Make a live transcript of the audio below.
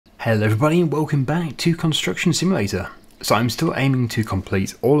Hello everybody and welcome back to Construction Simulator. So I'm still aiming to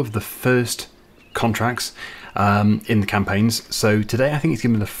complete all of the first contracts in the campaigns. So today I think it's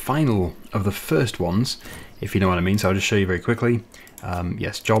going to be the final of the first ones, if you know what I mean. So I'll just show you very quickly.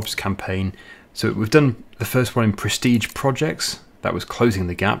 Yes, jobs, campaign. So we've done the first one in prestige projects. That was closing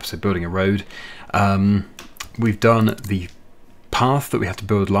the gap, so building a road. We've done the path that we had to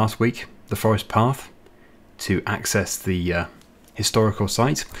build last week, the forest path, to access the historical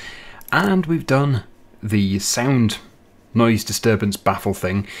site, and we've done the sound noise disturbance baffle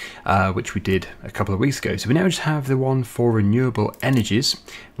thing, which we did a couple of weeks ago. So we now just have the one for renewable energies,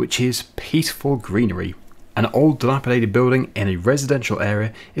 which is peaceful greenery. An old dilapidated building in a residential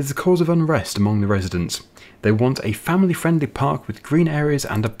area is the cause of unrest among the residents. They want a family-friendly park with green areas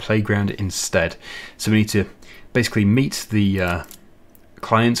and a playground instead. So we need to basically meet the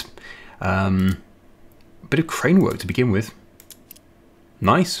client. Bit of crane work to begin with.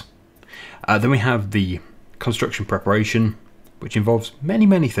 Nice. Then we have the construction preparation, which involves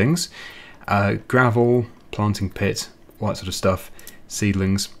many things. Gravel, planting pit, all that sort of stuff,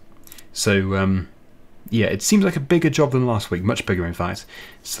 seedlings. So yeah, it seems like a bigger job than last week, much bigger in fact.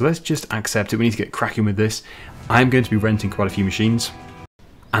 So let's just accept it. We need to get cracking with this. I'm going to be renting quite a few machines.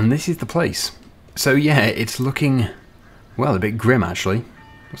 And this is the place. So yeah, it's looking, well, a bit grim actually.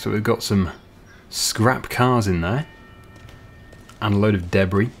 So we've got some scrap cars in there. And a load of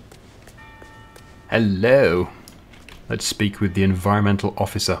debris. Hello. Let's speak with the environmental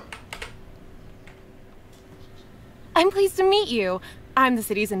officer. I'm pleased to meet you. I'm the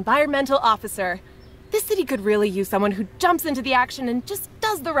city's environmental officer. This city could really use someone who jumps into the action and just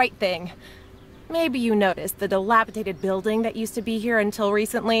does the right thing. Maybe you noticed the dilapidated building that used to be here until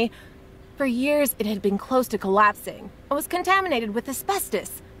recently. For years, it had been close to collapsing and was contaminated with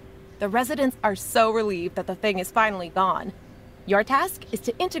asbestos. The residents are so relieved that the thing is finally gone. Your task is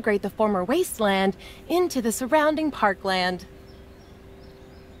to integrate the former wasteland into the surrounding parkland.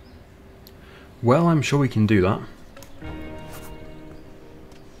 Well, I'm sure we can do that.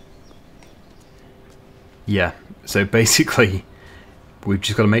 Yeah, so basically, we've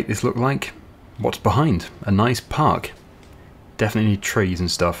just got to make this look like what's behind. A nice park. Definitely need trees and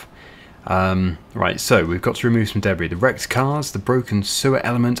stuff. Right, so we've got to remove some debris. The wrecked cars, the broken sewer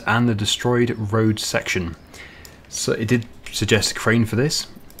element, and the destroyed road section. So it did suggest a crane for this,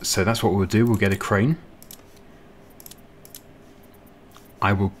 so that's what we'll do. We'll get a crane.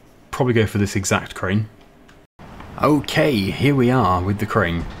 I will probably go for this exact crane. Okay, here we are with the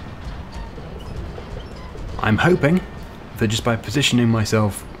crane. I'm hoping that just by positioning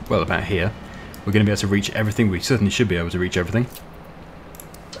myself, well, about here, we're going to be able to reach everything. We certainly should be able to reach everything.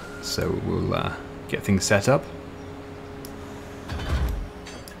 So we'll get things set up.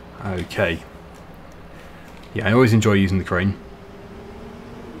 Okay. Yeah, I always enjoy using the crane.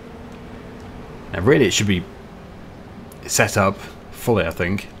 Now really it should be set up fully, I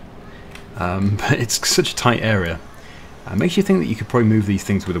think. But it's such a tight area. It makes you think that you could probably move these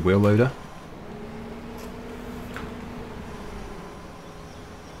things with a wheel loader.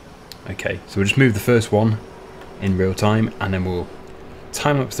 Okay, so we'll just move the first one in real time and then we'll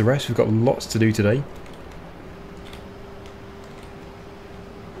time lapse the rest. We've got lots to do today.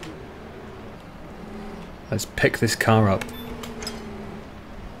 Let's pick this car up.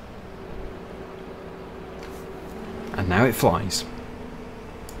 And now it flies.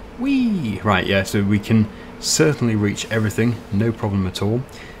 Whee! Right, yeah, so we can certainly reach everything, no problem at all.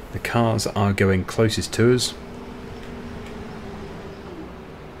 The cars are going closest to us.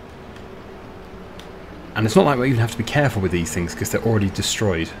 And it's not like we even have to be careful with these things because they're already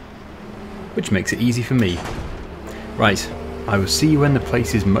destroyed. Which makes it easy for me. Right, I will see you when the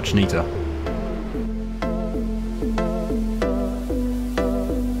place is much neater.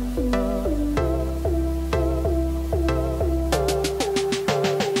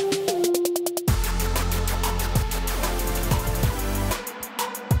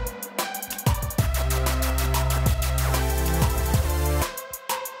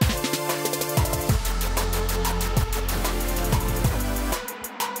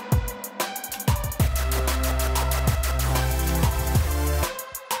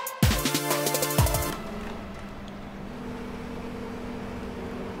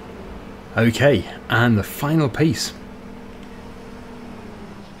 Okay, and the final piece.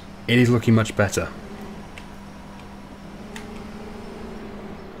 It is looking much better.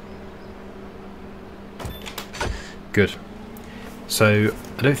 Good. So,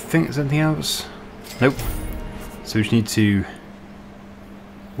 I don't think there's anything else. Nope. So we just need to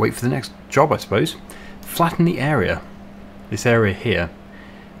wait for the next job, I suppose. Flatten the area. This area here.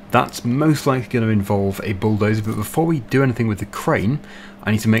 That's most likely going to involve a bulldozer, but before we do anything with the crane,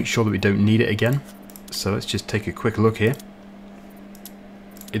 I need to make sure that we don't need it again. So let's just take a quick look here.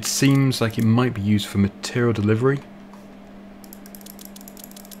 It seems like it might be used for material delivery.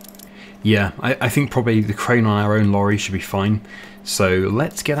 Yeah, I think probably the crane on our own lorry should be fine. So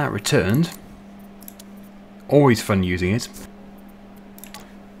let's get that returned. Always fun using it.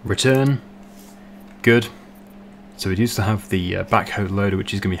 Return. Good. So we used to have the backhoe loader,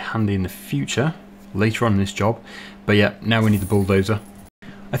 which is going to be handy in the future, later on in this job. But yeah, now we need the bulldozer.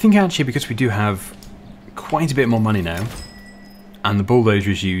 I think actually because we do have quite a bit more money now, and the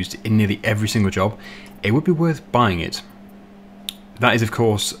bulldozer is used in nearly every single job, it would be worth buying it. That is, of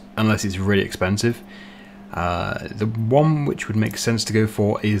course, unless it's really expensive. The one which would make sense to go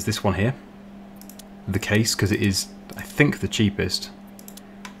for is this one here. The case, because it is, I think, the cheapest.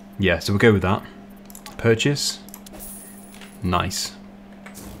 Yeah, so we'll go with that. Purchase. Nice.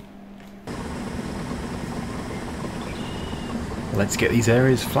 Let's get these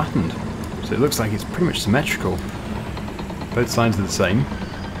areas flattened. So it looks like it's pretty much symmetrical. Both sides are the same.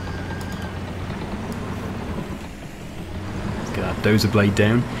 Get our dozer blade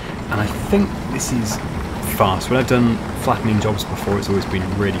down, and I think this is fast. When I've done flattening jobs before, it's always been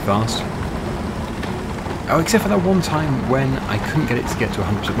really fast. Oh, except for that one time when I couldn't get it to get to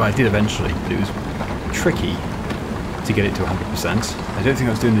 100%. Well, I did eventually, but it was tricky to get it to 100%. I don't think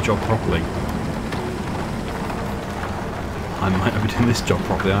I was doing the job properly. I might not be doing this job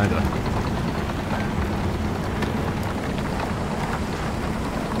properly either.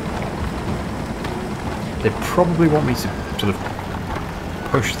 They probably want me to sort of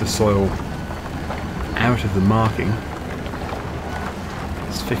push the soil out of the marking.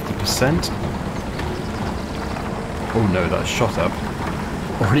 It's 50%. Oh no, that's shot up.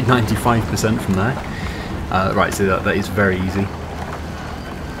 Already 95% from there. Right, so that is very easy.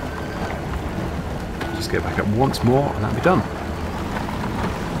 Just go back up once more and that'll be done.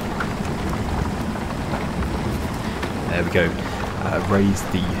 There we go. Raise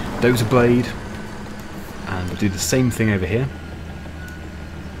the dozer blade. And we'll do the same thing over here.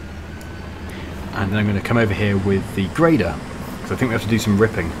 And then I'm going to come over here with the grader, because I think we have to do some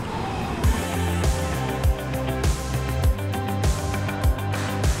ripping.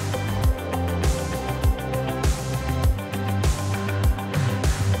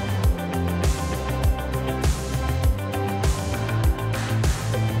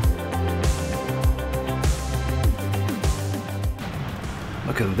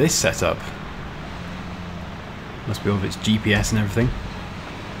 Look at this setup. Must be all of its GPS and everything.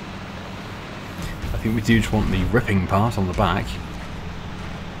 I think we do just want the ripping part on the back.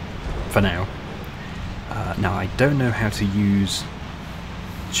 For now. Now I don't know how to use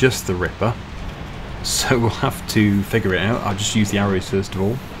just the ripper. So we'll have to figure it out. I'll just use the arrows first of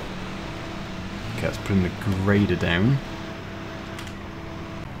all. Okay, let's put in the grader down.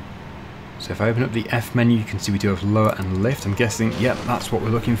 So if I open up the F menu, you can see we do have lower and lift. I'm guessing, yep, that's what we're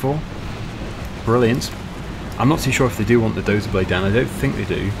looking for. Brilliant. I'm not too sure if they do want the dozer blade down. I don't think they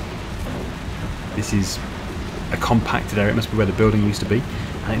do. This is a compacted area. It must be where the building used to be.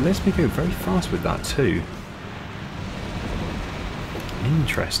 And it lets me go very fast with that too.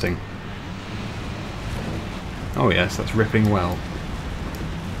 Interesting. Oh yes, that's ripping well.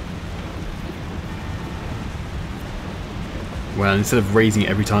 Well, instead of raising it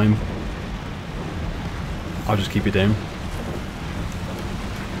every time, I'll just keep it down.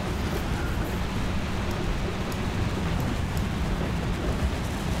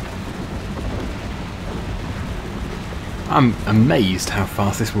 I'm amazed how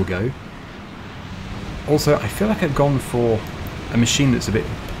fast this will go. Also, I feel like I've gone for a machine that's a bit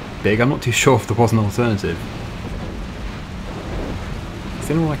big. I'm not too sure if there was an alternative. It's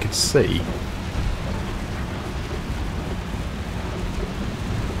the only one I could see.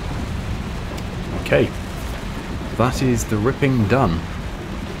 Okay, that is the ripping done.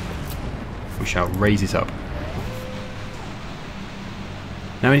 We shall raise it up.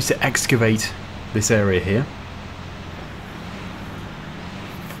 Now we need to excavate this area here.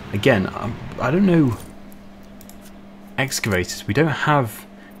 Again, I don't know excavators. We don't have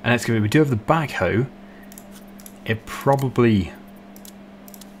an excavator. We do have the backhoe. It probably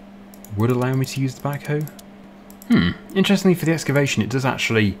would allow me to use the backhoe. Interestingly, for the excavation, it does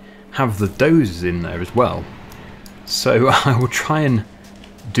actually have the dozers in there as well. So I will try and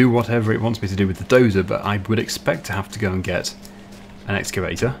do whatever it wants me to do with the dozer, but I would expect to have to go and get an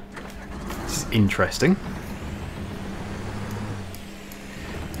excavator. This is interesting.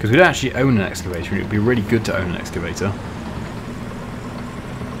 Because we don't actually own an excavator, and it would be really good to own an excavator.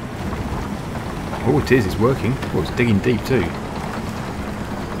 Oh, it is, it's working. Oh, it's digging deep too.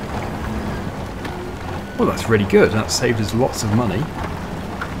 Well, that's really good. That saved us lots of money.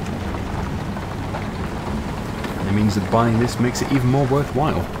 And it means that buying this makes it even more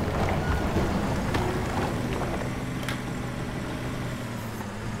worthwhile.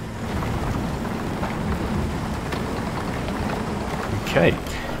 Okay,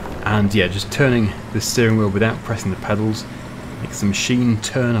 and yeah, just turning the steering wheel without pressing the pedals makes the machine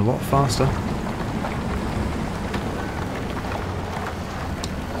turn a lot faster.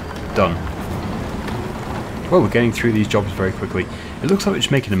 Done. Well, we're getting through these jobs very quickly. It looks like we're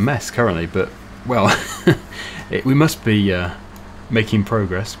just making a mess currently, but, well, we must be making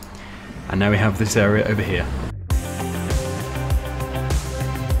progress. And now we have this area over here.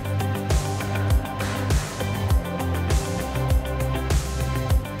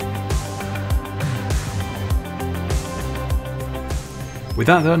 With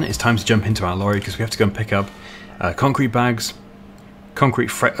that done, it's time to jump into our lorry because we have to go and pick up concrete bags, concrete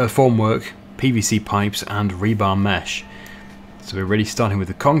formwork, PVC pipes and rebar mesh. So we're really starting with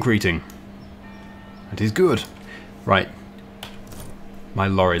the concreting. That is good. Right, my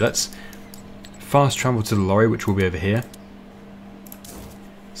lorry. Let's fast travel to the lorry, which will be over here.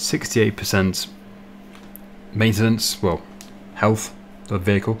 68% maintenance, well, health of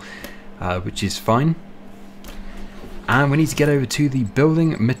vehicle, which is fine. And we need to get over to the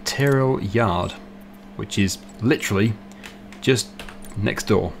building material yard, which is literally just next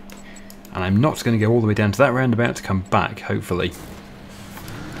door. And I'm not going to go all the way down to that roundabout to come back, hopefully.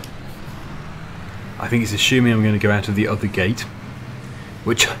 I think it's assuming I'm going to go out of the other gate,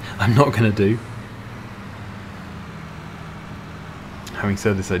 which I'm not going to do. Having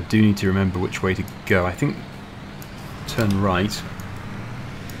said this, I do need to remember which way to go. I think turn right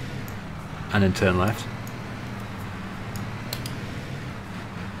and then turn left.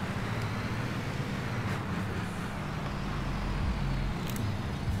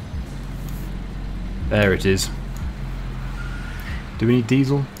 There it is. Do we need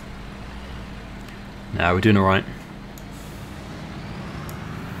diesel? No, we're doing alright.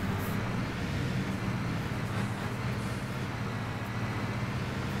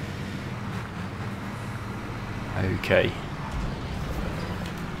 Okay.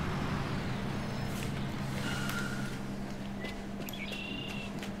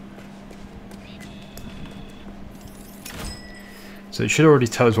 So it should already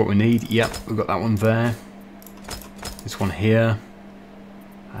tell us what we need. Yep, we've got that one there. This one here.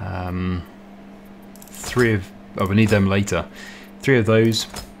 Three of... oh, we need them later. 3 of those.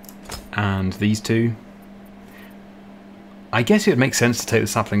 And these 2. I guess it would make sense to take the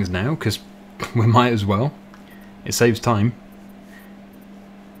saplings now, because we might as well. It saves time.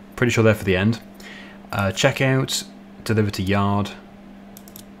 Pretty sure they're for the end. Checkout, deliver to yard.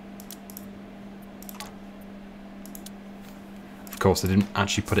 Of course, they didn't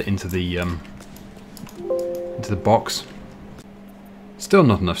actually put it into the box. Still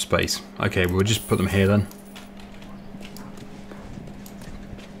not enough space. Okay, we'll just put them here then.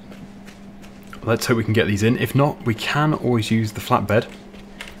 Let's hope we can get these in. If not, we can always use the flatbed.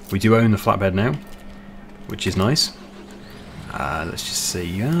 We do own the flatbed now, which is nice. Let's just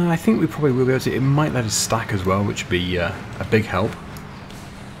see. I think we probably will be able to. It might let us stack as well, which would be a big help.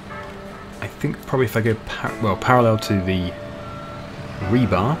 I think probably if I go parallel to the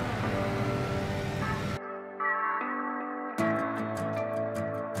rebar.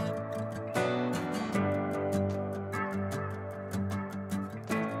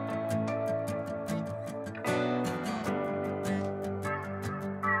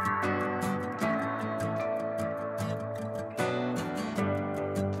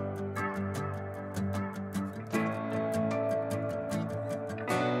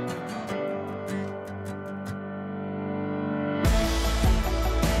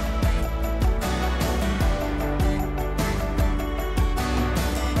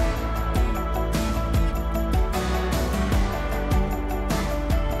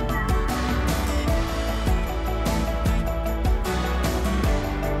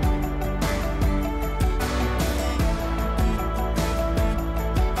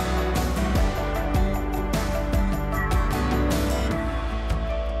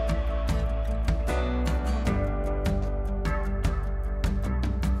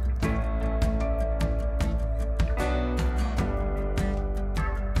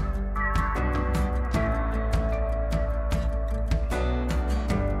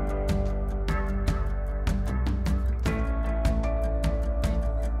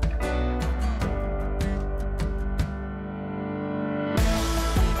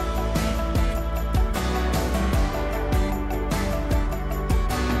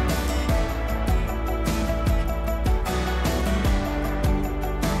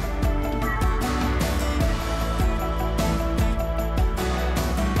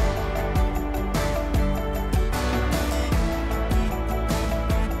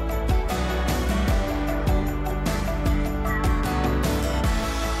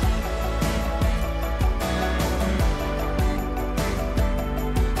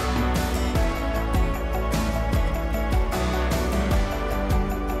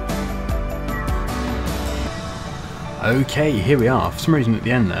 Okay, here we are. For some reason at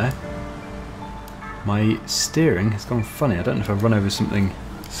the end there, my steering has gone funny. I don't know if I've run over something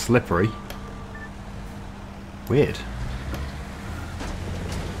slippery. Weird.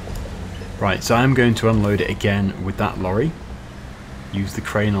 Right, so I'm going to unload it again with that lorry. Use the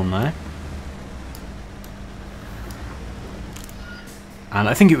crane on there. And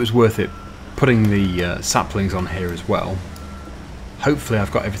I think it was worth it putting the saplings on here as well. Hopefully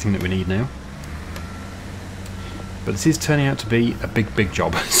I've got everything that we need now. But this is turning out to be a big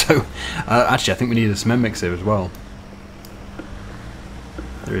job. So actually I think we need a cement mixer as well.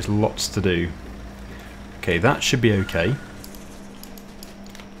 There is lots to do. Okay, that should be okay.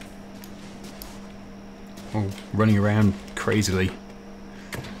 Oh, running around crazily.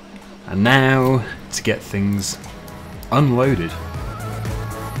 And now to get things unloaded.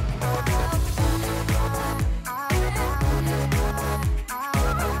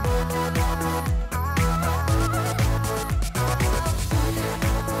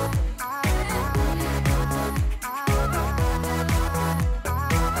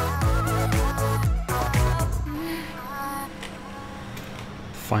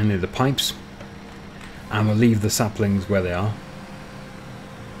 Finally the pipes, and we'll leave the saplings where they are.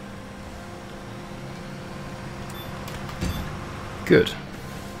 Good.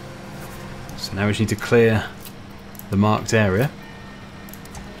 So now we just need to clear the marked area,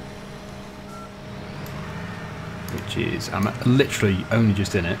 which is, I'm literally only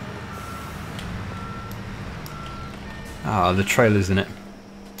just in it. Ah, the trailer's in it.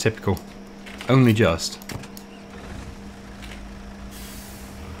 Typical. Only just.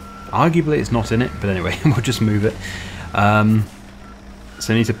 Arguably it's not in it, but anyway, we'll just move it.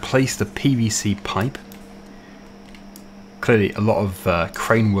 So I need to place the PVC pipe. Clearly a lot of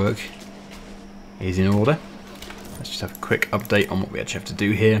crane work is in order. Let's just have a quick update on what we actually have to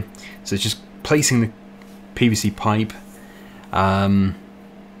do here. So it's just placing the PVC pipe,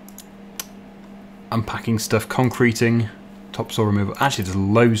 unpacking stuff, concreting, topsoil removal. Actually there's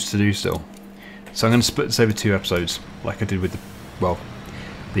loads to do still. So I'm going to split this over 2 episodes, like I did with the, well,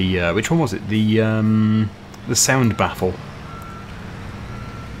 the which one was it? The sound baffle.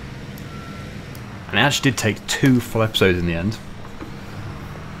 And it actually did take 2 full episodes in the end.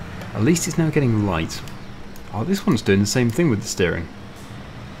 At least it's now getting light. Oh, this one's doing the same thing with the steering.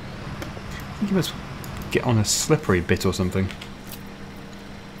 I think you must get on a slippery bit or something.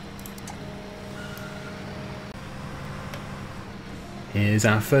 Here's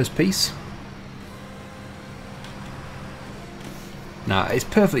our first piece. Now, it's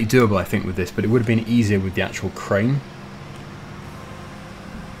perfectly doable, I think, with this, but it would have been easier with the actual crane.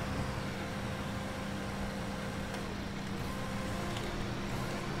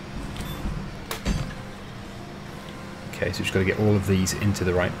 Okay, so we've just got to get all of these into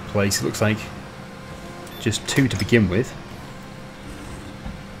the right place. It looks like just 2 to begin with.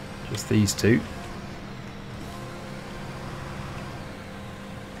 Just these 2.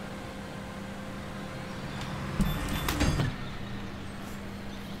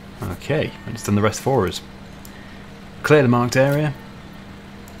 Okay, and it's done the rest for us. Clear the marked area.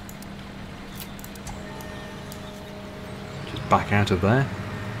 Just back out of there.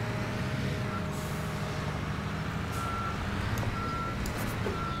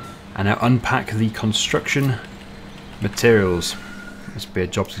 And now unpack the construction materials. Must be a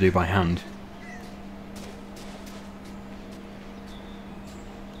job to do by hand.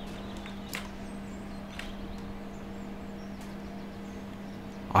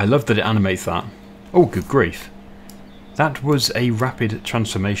 I love that it animates that. Oh, good grief. That was a rapid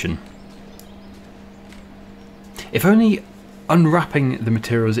transformation. If only unwrapping the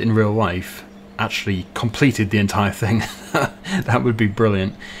materials in real life actually completed the entire thing, that would be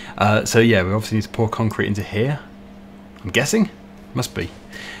brilliant. So yeah, we obviously need to pour concrete into here. I'm guessing? Must be.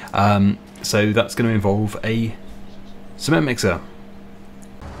 So that's going to involve a cement mixer.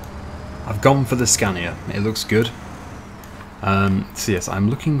 I've gone for the Scania. It looks good. So yes,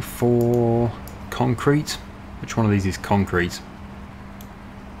 I'm looking for concrete. Which one of these is concrete?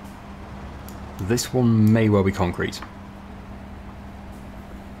 This one may well be concrete.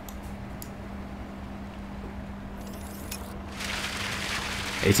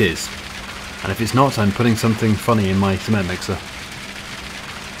 It is. And if it's not, I'm putting something funny in my cement mixer.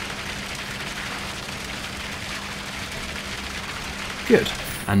 Good.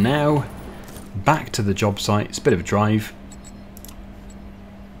 And now, back to the job site. It's a bit of a drive.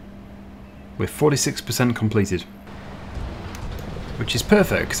 We're 46% completed, which is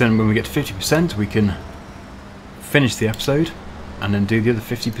perfect, because then when we get to 50% we can finish the episode and then do the other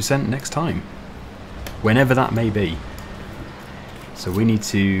 50% next time, whenever that may be. So we need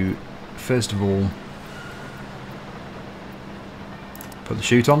to first of all Put the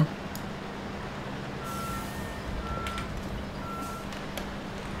chute on.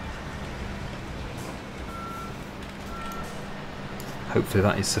 Hopefully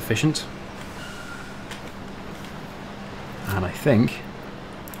that is sufficient. And I think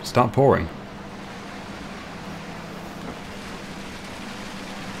start pouring.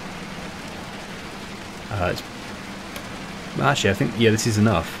 Actually, I think, yeah, this is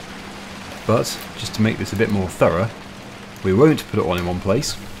enough. But just to make this a bit more thorough, we won't put it all in one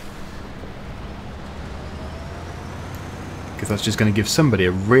place, because that's just going to give somebody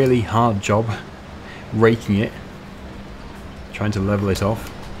a really hard job raking it, trying to level it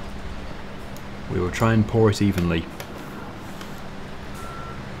off. We will try and pour it evenly.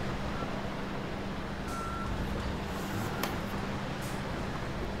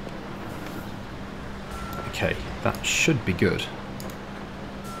 Okay, that should be good.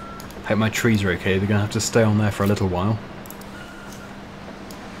 Hope my trees are okay, they're going to have to stay on there for a little while.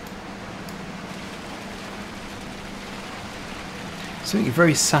 Something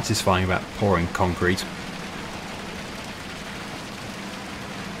very satisfying about pouring concrete.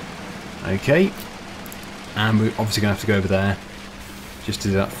 Okay, and we're obviously going to have to go over there just to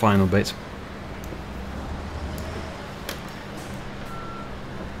do that final bit.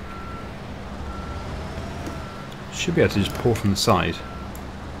 Should be able to just pour from the side.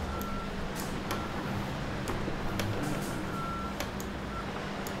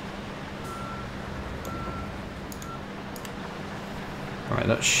 Alright,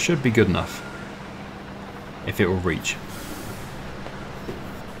 that should be good enough, if it will reach.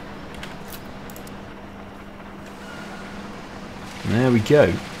 There we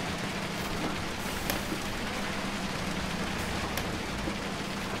go.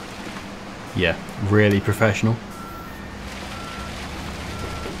 Yeah, really professional.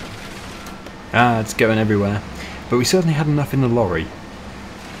 It's going everywhere. But we certainly had enough in the lorry.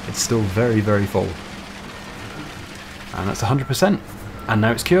 It's still very, very full. And that's 100%. And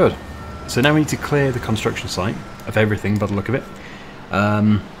now it's cured. So now we need to clear the construction site of everything by the look of it.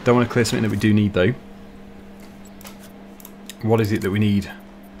 Don't want to clear something that we do need though. What is it that we need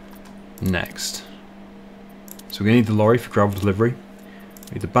next? So we need the lorry for gravel delivery.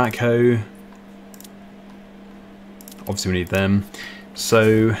 We need the backhoe. Obviously we need them.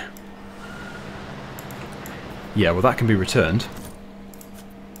 So yeah, well that can be returned.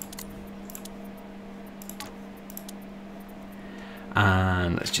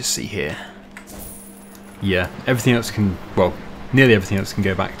 And let's just see here. Yeah, everything else can, well, nearly everything else can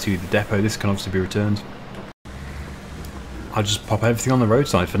go back to the depot. This can obviously be returned. I'll just pop everything on the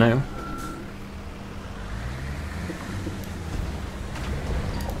roadside for now.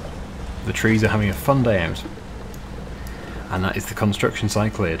 The trees are having a fun day out. And that is the construction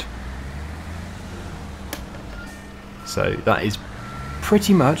site cleared. So that is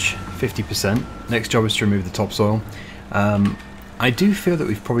pretty much 50%. Next job is to remove the topsoil. I do feel that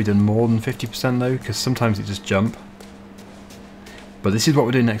we've probably done more than 50% though, because sometimes it just jump. But this is what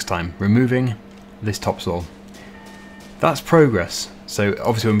we're doing next time, removing this topsoil. That's progress. So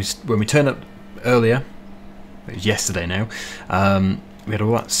obviously when we turned up earlier, it was yesterday now, we had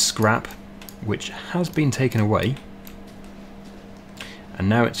all that scrap which has been taken away, and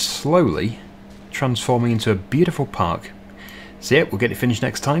now it's slowly transforming into a beautiful park. So yeah, we'll get it finished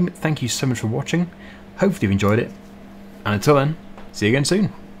next time. Thank you so much for watching. Hopefully you've enjoyed it, and until then, see you again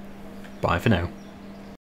soon. Bye for now.